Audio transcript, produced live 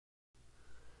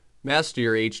Master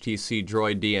your HTC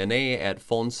Droid DNA at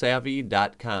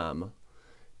phonesavvy.com.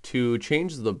 To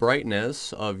change the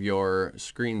brightness of your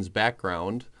screen's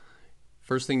background,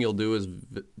 first thing you'll do is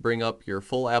bring up your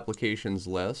full applications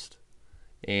list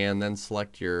and then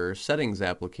select your settings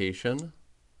application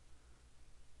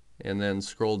and then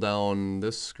scroll down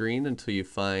this screen until you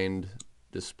find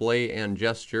display and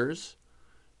gestures.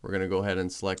 We're going to go ahead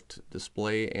and select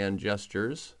display and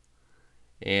gestures.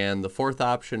 And the fourth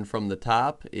option from the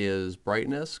top is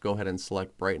brightness. Go ahead and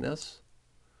select brightness.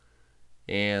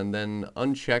 And then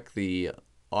uncheck the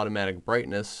automatic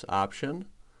brightness option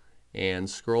and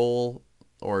scroll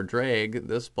or drag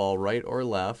this ball right or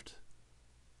left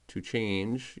to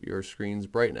change your screen's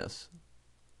brightness.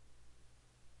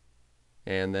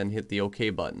 And then hit the OK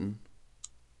button.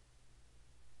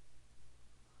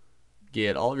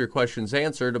 Get all of your questions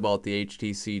answered about the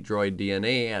HTC Droid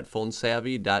DNA at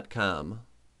phonesavvy.com.